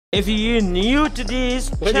If you're new to this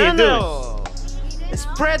What channel,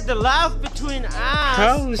 spread the love between us.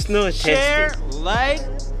 How is no Share, testing? like,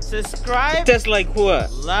 subscribe. Test like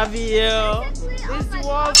what? Love you. This one for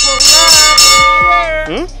love. Share.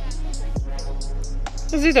 Hmm?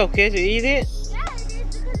 Is it okay to eat it? Yeah, it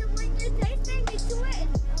is, because when you're tasting into it,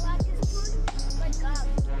 it's like gum.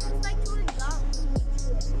 It's like chewing gum when you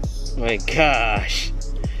chew it. My gosh.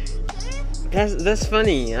 That's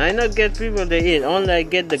funny. I not get people they eat. Only I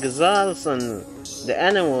get the gazelles and the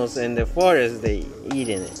animals in the forest they eat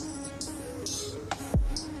in it.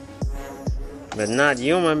 But not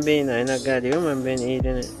human being. I not got human being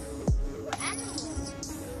eating it.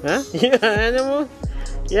 Huh? You are animal?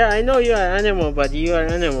 Yeah, I know you are animal, but your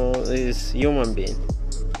animal is human being.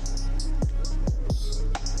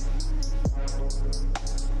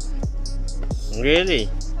 Really?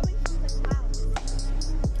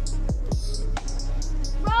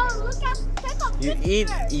 Bro, look at, take a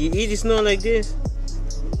picture. You eat snow like this?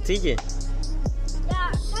 TJ.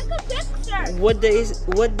 Yeah, take a picture. What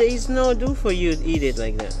the snow do for you to eat it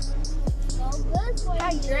like that? So good for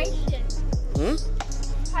hydration.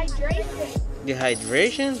 Hydration.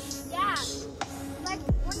 Dehydration? Yeah. Like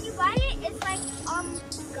when you bite it, it's like gum.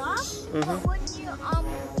 But when you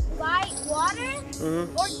bite water or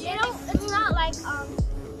it's not like it's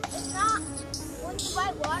not when you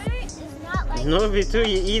bite water, it's not like No, too,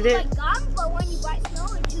 you eat it? like gum, but when you bite snow,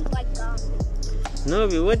 it tastes like gum. No,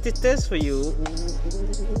 what it taste for you?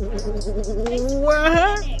 Tastes What?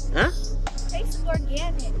 organic. Huh? Tastes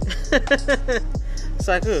organic.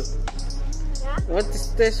 Saku, Yeah. what is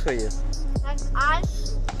taste for you? Like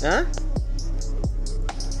ice. Huh?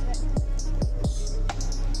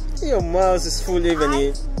 Your mouth is full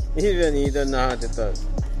even you don't know how to talk.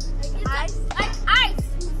 Ice. Like ice,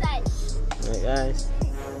 you said. Like ice.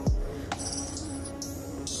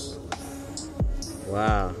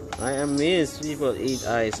 Wow, I am amazed people eat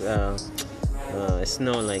ice, snow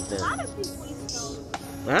like A that. lot of people eat snow.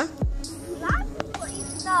 Huh? A lot of people eat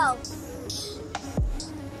snow.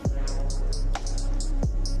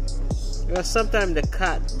 Well, sometimes the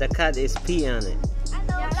cat is pee on it. I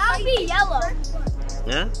know. Yeah, that would be yellow. Huh?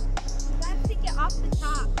 You gotta take it off the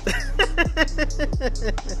top.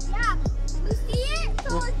 Yeah, you see it?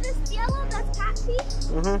 So it's this yellow that's cat pee.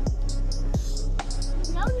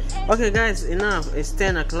 No, Okay, guys, enough. It's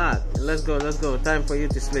 10 o'clock. Let's go. Time for you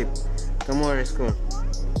to sleep. Tomorrow is school.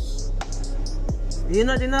 You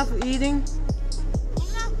not enough eating?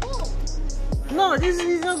 I'm not full. No, this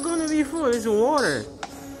is not gonna be full. It's water.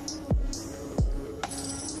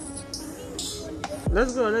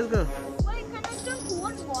 Let's go. Wait, can I drink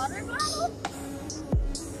one water bottle?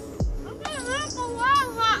 I'm gonna drink a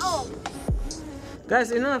water bottle.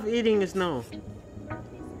 Guys, enough eating snow.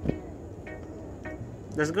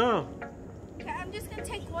 Let's go. Okay, I'm just gonna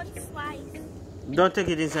take one slice. Don't take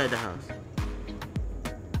it inside the house.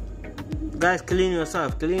 Guys, clean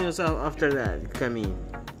yourself. Clean yourself after that. Come in.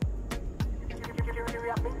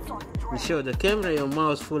 You show the camera your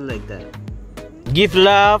mouth full like that. Give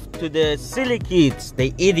love to the silly kids.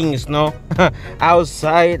 They eating snow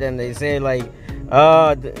outside and they say like,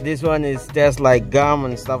 oh, this one is just like gum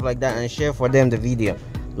and stuff like that, and share for them the video.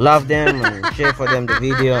 Love them and share for them the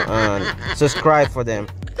video and subscribe for them.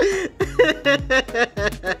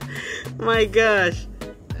 My gosh.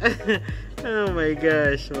 Oh my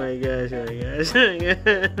gosh. Chewing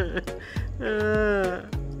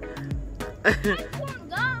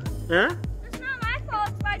gum. Huh? It's not my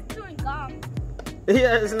fault if I'm chewing gum.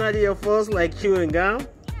 Yeah, it's not your fault like chewing gum. Yeah,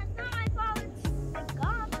 it's not my fault it's like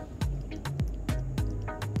gum.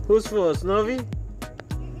 Whose fault? Novi?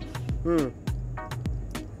 Nobody's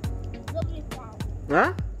fault.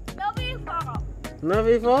 Huh? Nobody's fault.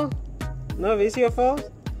 Novi fault? Novi, it's your fault?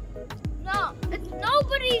 No, it's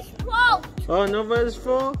nobody's fault. Oh, nobody's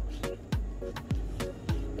fault?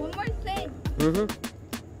 One more thing.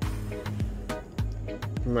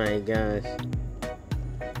 My gosh.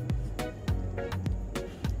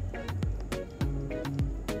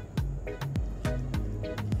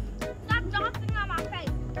 Stop dropping on my face.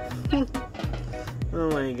 Oh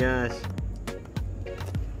my gosh.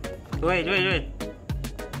 Wait.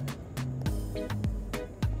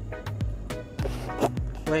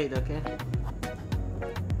 Wait, okay.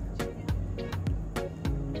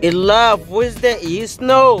 In love with the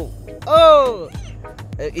snow. Oh,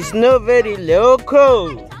 it's not very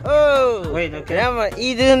local. Oh, wait, okay. I'm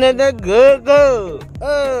eating the go-go.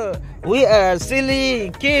 Oh, we are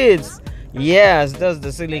silly kids. Yes, that's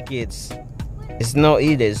the silly kids. It's no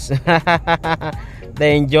eaters.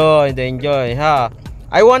 They enjoy, huh?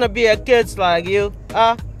 I wanna be a kid like you,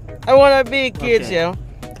 huh? I wanna be kids, Okay. yeah.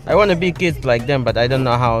 I want to be kids like them, but I don't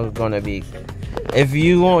know how it's gonna be. If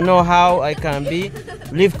you won't know how I can be,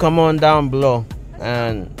 leave comment down below,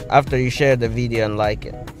 and after you share the video and like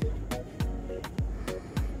it.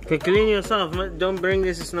 Okay, clean yourself. Don't bring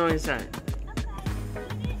this snow inside.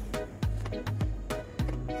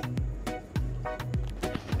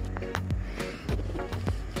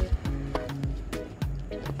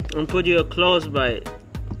 And put your clothes by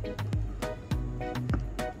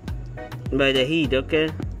the heat, okay?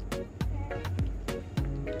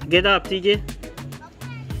 Get up, TJ.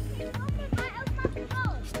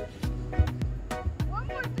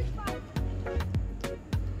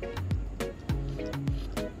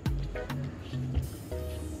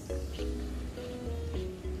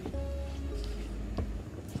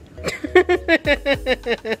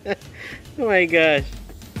 Oh my gosh,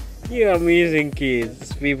 you amazing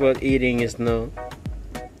kids. People eating snow.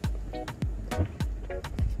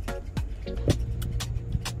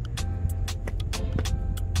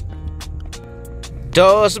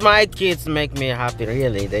 Those my kids make me happy,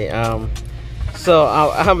 really. They so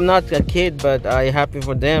I'm not a kid, but I'm happy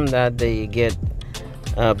for them that they get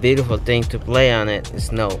a beautiful thing to play on it,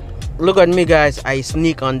 snow. Look at me, guys. I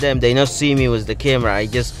sneak on them. They not see me with the camera. I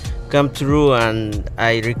just come through and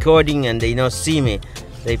I recording, and they not see me.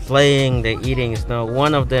 They playing, they eating snow.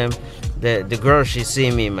 One of them, the girl, she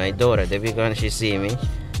see me. My daughter, the big one, she see me,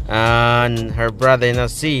 and her brother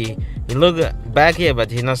not see. He look back here, but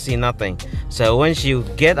he not see nothing. So when she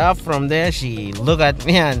get up from there, she look at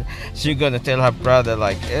me and she gonna tell her brother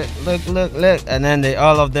like, look, and then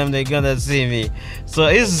all of them, they gonna see me. So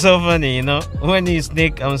it's so funny, you know, when you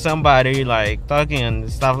sneak on somebody like talking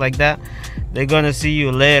and stuff like that, they're gonna see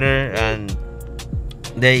you later, and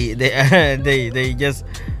they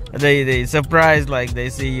surprised, like they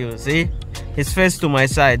see you. See his face to my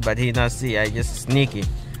side, but he not see. I just sneaky.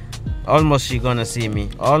 Almost she gonna see me.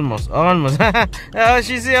 Almost. Oh,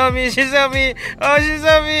 she saw me. Oh, she saw me.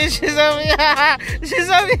 She saw me.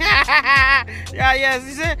 Yeah, yes.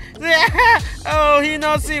 She said, oh, he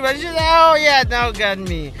not see, but she said, oh yeah, now got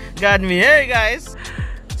me. Hey guys,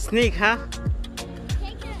 sneak, huh?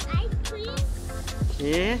 Take the ice cream.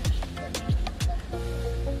 Yeah.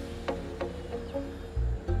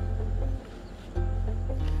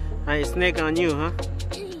 I snake on you, huh?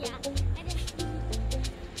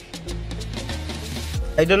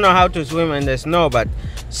 I don't know how to swim in the snow, but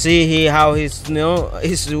see how he's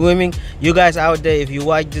swimming. You guys out there, if you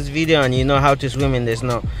watch this video and you know how to swim in the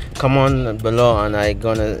snow, come on below and I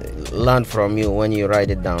gonna learn from you when you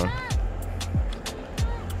write it down.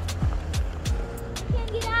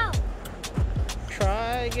 Can't get out.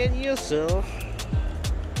 Try get yourself.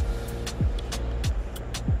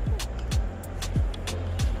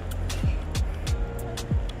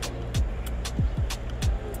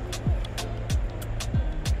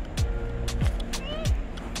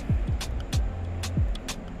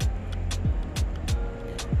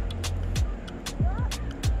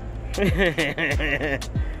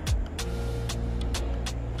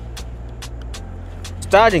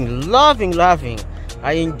 Starting laughing.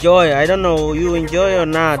 I enjoy. I don't know you enjoy or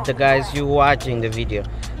not, the guys you watching the video.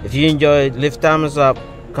 If you enjoy, leave thumbs up,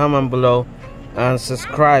 comment below, and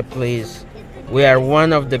subscribe, please. We are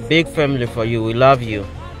one of the big family for you. We love you.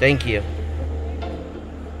 Thank you.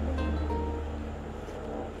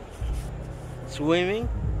 Swimming.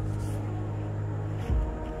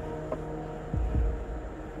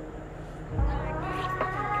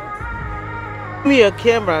 Give me a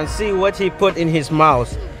camera and see what he put in his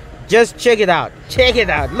mouth. Just check it out.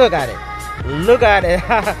 Look at it. Look at it.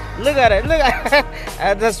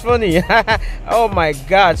 That's funny. Oh my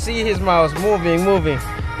god, see his mouth moving.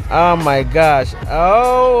 Oh my gosh.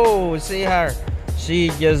 Oh, see her. She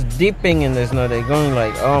just dipping in the snow. They're going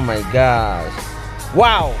like, oh my gosh.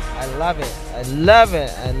 Wow, I love it. I love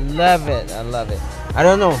it. I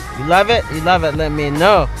don't know. You love it? Let me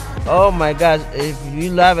know. Oh my gosh, if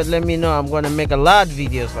you love it, let me know. I'm gonna make a lot of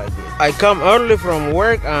videos like this. I come early from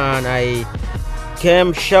work and I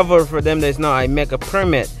came shovel for them. There's no, I make a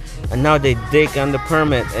permit, and now they dig on the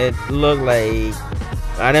permit. It look like,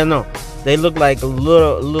 I don't know, they look like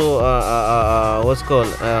little what's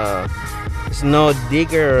called snow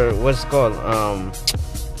digger, what's called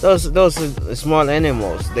those small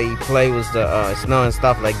animals. They play with the snow and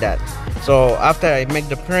stuff like that. So after I make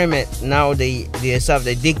the permit, now they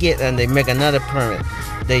dig it and they make another permit.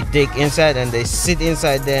 They dig inside and they sit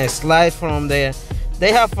inside there and slide from there.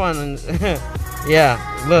 They have fun. Yeah,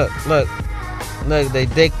 look, they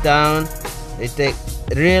dig down. They dig,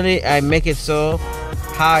 really, I make it so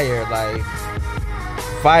higher, like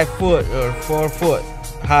 5 foot or 4 foot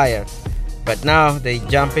higher. but now they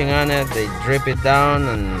jumping on it, they drip it down,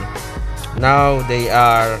 and now they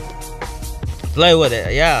are play with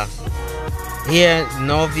it. Yeah, here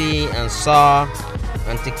Novi and Saw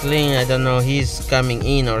and Tickling, I don't know, he's coming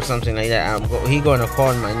in or something like that. He gonna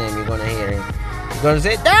call my name. You're gonna hear him. He's gonna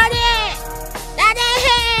say, Daddy, Daddy,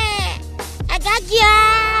 I got ya.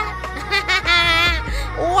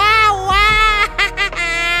 Wow, wow.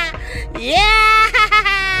 Yeah.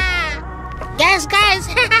 Yes, guys.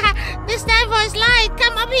 This time for a slide.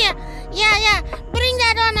 Come up here. Yeah, yeah. Bring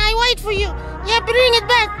that on. I wait for you. Yeah, bring it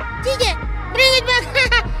back. TJ, bring it back.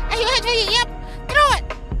 I wait for you. Yep. Throw it.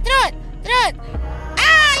 Throw it. Throw it.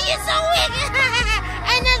 Ah, you're so weak.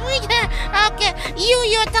 I'm not weak. Okay.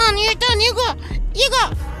 Your turn. Your turn. You go. You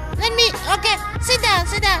go. Let me. Okay. Sit down.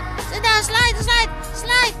 Sit down. Sit down. Slide. Slide.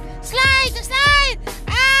 Slide. Slide. Slide.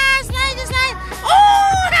 Ah, slide. Slide. Oh.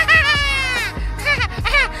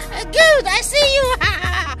 Good. I see you.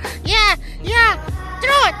 Yeah. Yeah.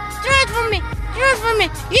 Throw it. Throw it for me. Throw it for me.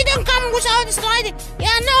 You don't come without sliding.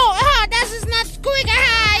 Yeah, no. That is not quick.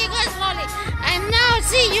 You go slowly. And now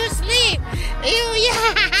see you sleep.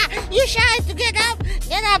 You shy to get up.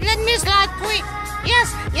 Get up. Let me slide quick.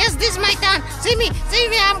 Yes. Yes. This is my turn. See me. See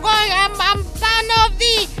me. I'm going. I'm fan of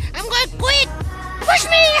the. I'm going quick. Push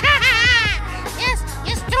me. Yes.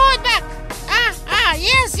 Yes. Throw it back.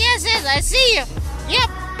 Yes. Yes. Yes. I see you. Yep.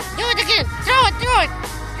 Do it again. Throw it. Throw it.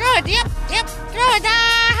 Throw it. Yep. Yep. Throw it.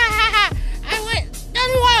 I wait.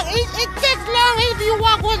 Don't walk. It takes long if you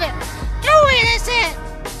walk with it. Throw it. I said.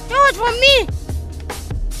 Throw it for me.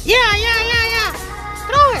 Yeah. Yeah. Yeah. Yeah.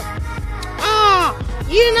 Throw it. Oh,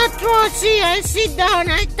 you not throw it. See, I sit down.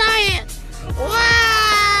 I tie it.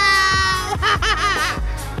 Wow.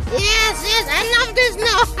 Yes. Yes. I love this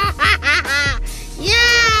now.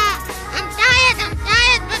 Yeah. I'm tired. I'm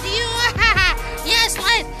tired. But you. Yes.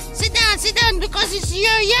 Slide. Sit down. Sit down because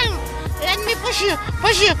you're young. Let me push you.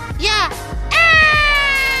 Push you. Yeah.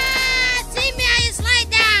 See me. I slide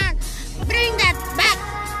down. Bring that back.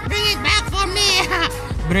 Bring it back for me.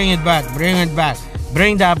 Bring it back. Bring it back.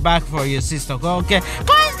 Bring that back for your sister. Okay. I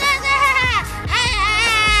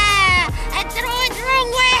throw it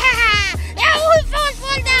wrong way. Yeah, we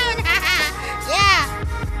fall down. Yeah.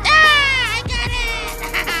 I got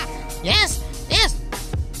it. Yes. Yes.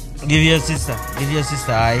 Give your sister. Give your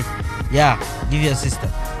sister. Yeah. Give your sister.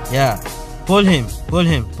 Yeah. Pull him. Pull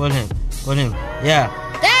him. Pull him. Pull him. Yeah.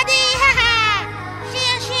 Daddy.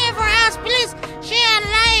 Share for us, please. Share,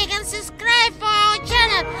 like, and subscribe for our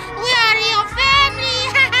channel. We are your family.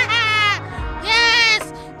 Yes.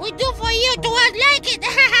 We do for you to like it.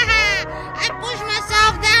 I push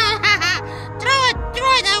myself down. Throw it.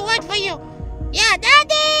 Throw it. I wait for you. Yeah,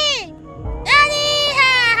 Daddy. Daddy.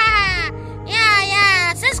 Yeah,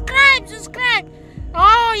 yeah. Subscribe. Subscribe.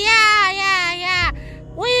 Oh, yeah, yeah, yeah.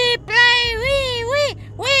 We play.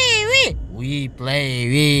 We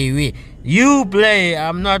play. You play.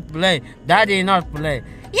 I'm not play. Daddy not play.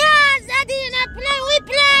 Yes, Daddy not play. We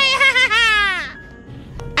play.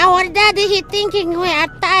 Our daddy, he thinking we are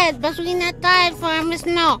tired, but we not tired for him.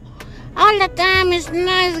 Snow. All the time is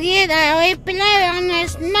snow is good. We play on the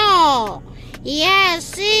snow. Yes,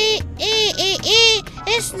 see,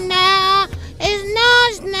 it's snow. It's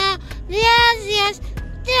no snow. Yes, yes.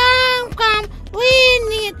 Come. We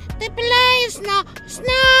need to play snow.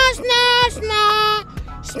 Snow.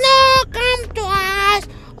 Snow, come to us.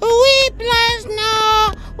 We play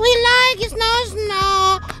snow. We like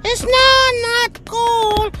snow. It's not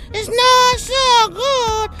cool. It's not so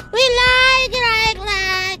good. We like.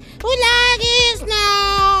 We like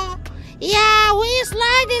snow. Yeah, we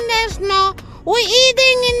slide in the snow. We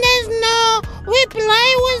eating in the snow. We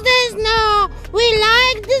play with the snow. We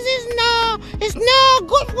like this snow. It's no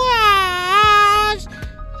good for us.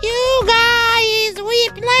 You guys, we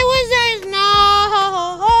play with the snow.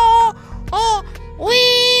 We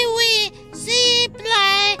see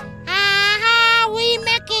play. We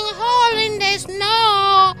making hole in the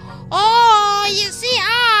snow. Oh, you see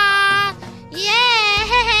yeah.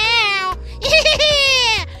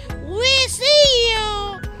 We see you.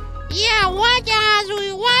 Yeah, watch us.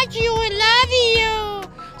 We watch you. We love you.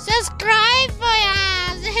 Subscribe for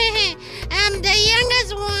us. I'm the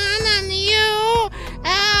youngest one, and you.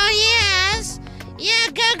 Oh, yes. Yeah,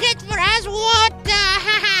 go get for us water.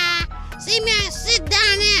 See me, I sit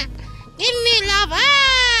down here. Give me love.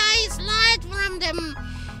 I slide from them.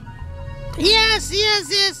 Yes.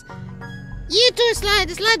 You too slide.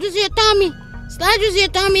 Slide with your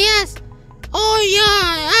tummy. Yes. Oh,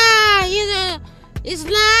 yeah. You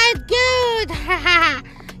slide good.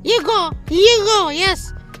 You go.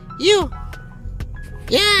 Yes. You.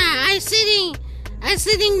 Yeah, I sitting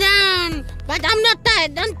down. But I'm not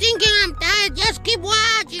tired. Don't thinking I'm tired. Just keep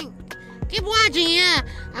watching. Keep watching, yeah.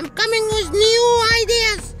 I'm coming with new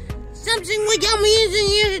ideas. Something which I'm using.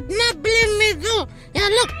 You should not believe me too. Yeah,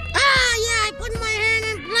 look. Ah, yeah, I put my hand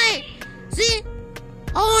and play. See?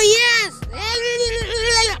 Oh, yes.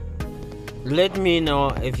 Let me know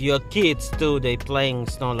if your kids too, they playing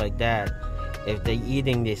snow like that. If they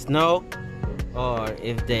eating the snow, or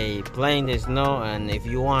if they playing the snow, and if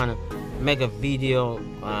you want to make a video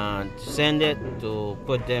and send it to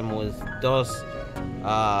put them with those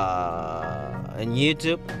on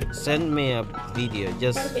YouTube, send me a video.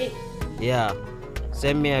 Just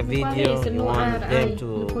send me a video. You want them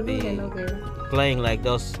to be playing like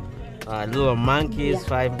those little monkeys,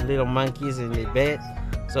 5 little monkeys in the bed.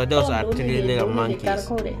 So those are 3 little monkeys.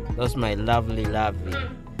 Those my lovely love.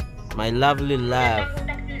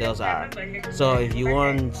 Those are. So if you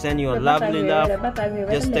want send your lovely love,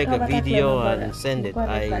 just take a video and send it.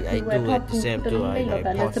 I do it the same too. I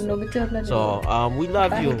post. So we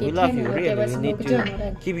love you. We love you really. We need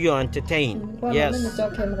to keep you entertained. Yes.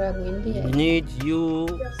 We need you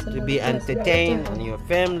to be entertained, and your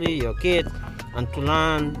family, your kids, and to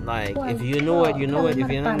learn. Like if you know it, you know it. If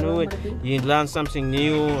you don't know it, you learn something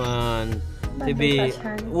new. And to be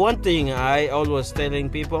one thing I always telling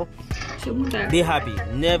people, be happy.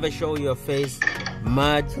 Never show your face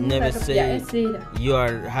mad. Never say you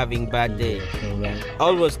are having bad day.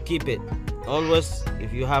 Always keep it. Always,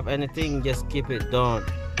 if you have anything, just keep it. Don't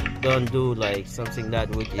do like something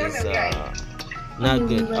that which is not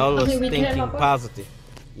good. Always thinking positive.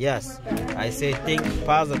 Yes, I say think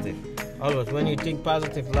positive. Always, when you think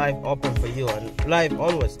positive, life open for you. And life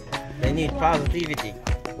always, they need positivity.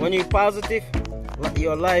 When you're positive,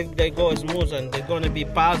 your life they go smooth and they're gonna be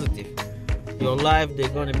positive. Your life they're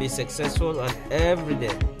gonna be successful and every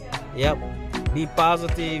day. Yep, be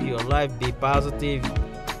positive. Your life be positive.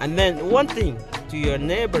 And then one thing to your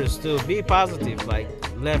neighbors too, be positive, like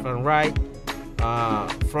left and right,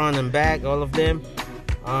 front and back, all of them,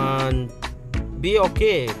 and be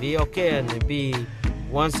okay and be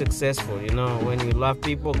one successful. You know, when you love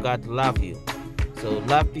people, God love you. So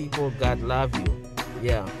love people, God love you.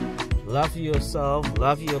 Yeah, love yourself,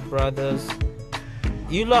 love your brothers.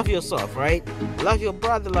 You love yourself, right? Love your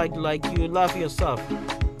brother like you love yourself.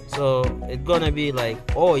 So it's gonna be like,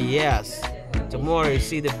 oh yes, tomorrow you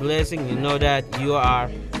see the blessing, you know that you are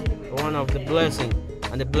one of the blessing,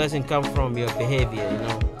 and the blessing comes from your behavior, you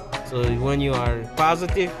know. So when you are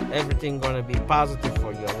positive, everything gonna be positive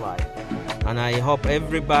for your life. And I hope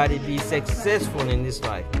everybody be successful in this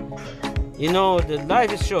life. You know, the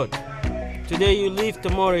life is short. Today you live,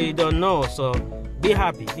 tomorrow you don't know. So be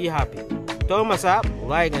happy, be happy. Thumbs up,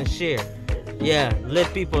 like and share. Yeah,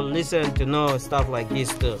 let people listen to know stuff like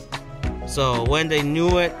this too. So when they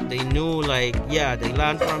knew it, they knew like, yeah, they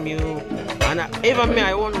learn from you. And even me,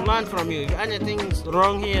 I want to learn from you. If anything's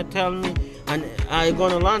wrong here, tell me, and I'm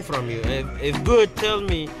gonna learn from you. If good, tell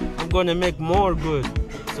me, I'm gonna make more good.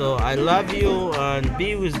 So I love you and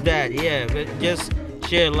be with that. Yeah, but just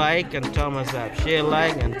share, like, and thumbs up. Share,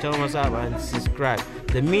 like, and thumbs up, and subscribe.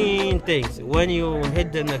 The main things, when you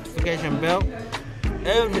hit the notification bell,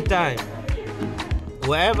 every time,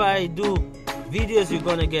 wherever I do videos, you're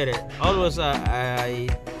gonna get it. Always,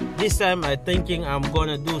 this time I thinking I'm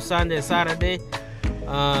gonna do Sunday, Saturday.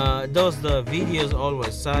 Those the videos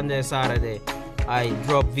always Sunday, Saturday. I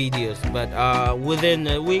drop videos, but within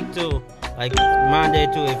a week too, like Monday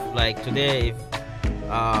too. If like today,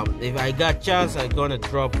 if I got chance, I'm gonna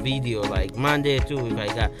drop video like Monday too. If I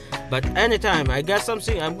got, but anytime I got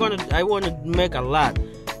something, I want to make a lot,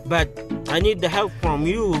 but I need the help from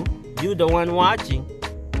you the one watching,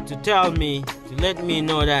 to tell me, to let me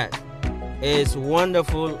know that it's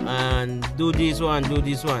wonderful and do this one,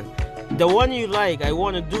 the one you like. I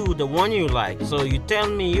want to do the one you like, so you tell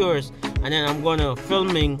me yours, and then I'm gonna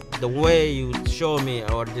filming the way you show me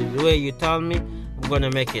or the way you tell me. I'm gonna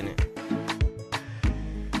making it.